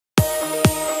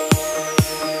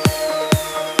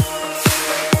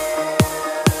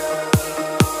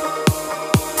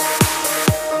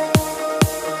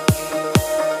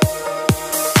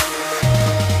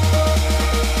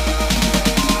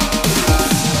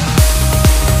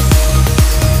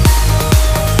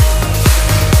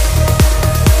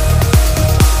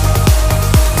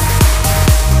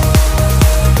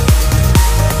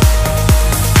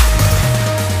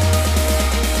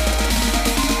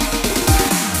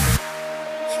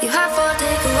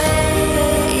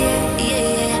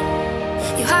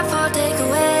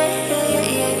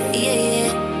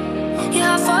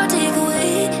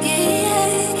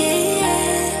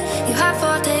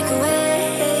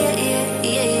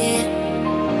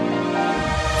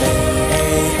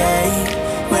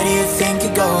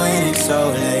so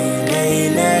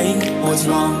late, what's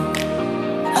wrong?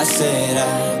 I said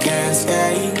I can't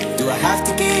stay. Do I have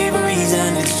to give a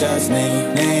reason? It's just me,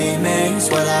 it's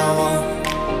what I want.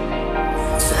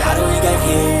 So how do we get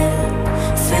here?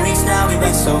 3 weeks now, we've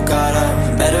been so caught up.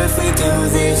 Better if we do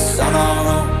this on our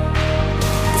own.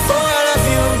 Before I love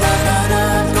you, na na na,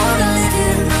 I'm gonna leave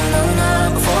you, na na na.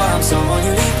 Before I'm someone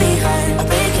you leave behind, I'll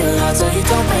break your heart so you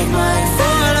don't break mine.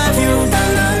 Before I love you, na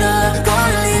na na, I'm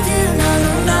gonna leave you, na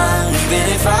na na. Even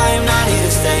if I'm not here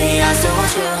to stay, I still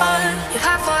want your heart. Your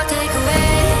heart for takeaway,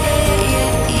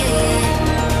 yeah,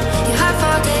 yeah. Your heart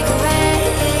for takeaway,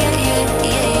 yeah, yeah,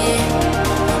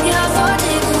 yeah. Your heart for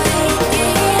takeaway,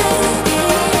 yeah, yeah,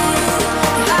 yeah.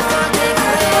 Your heart for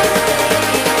takeaway,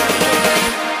 yeah, yeah.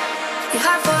 Your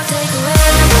heart for takeaway.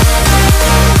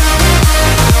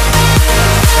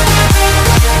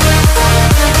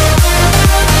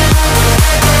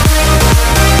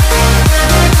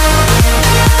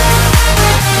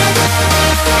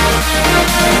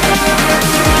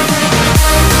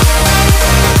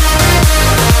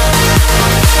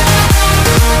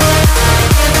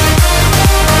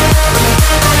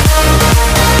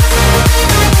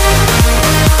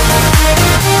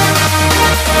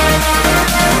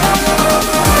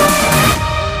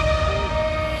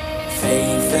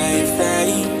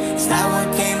 Is that what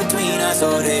came between us,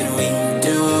 or did we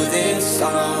do this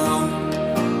on our own?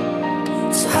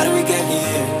 So how do we get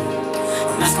here?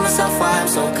 I'm asking myself why I'm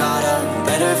so caught up.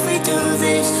 Better if we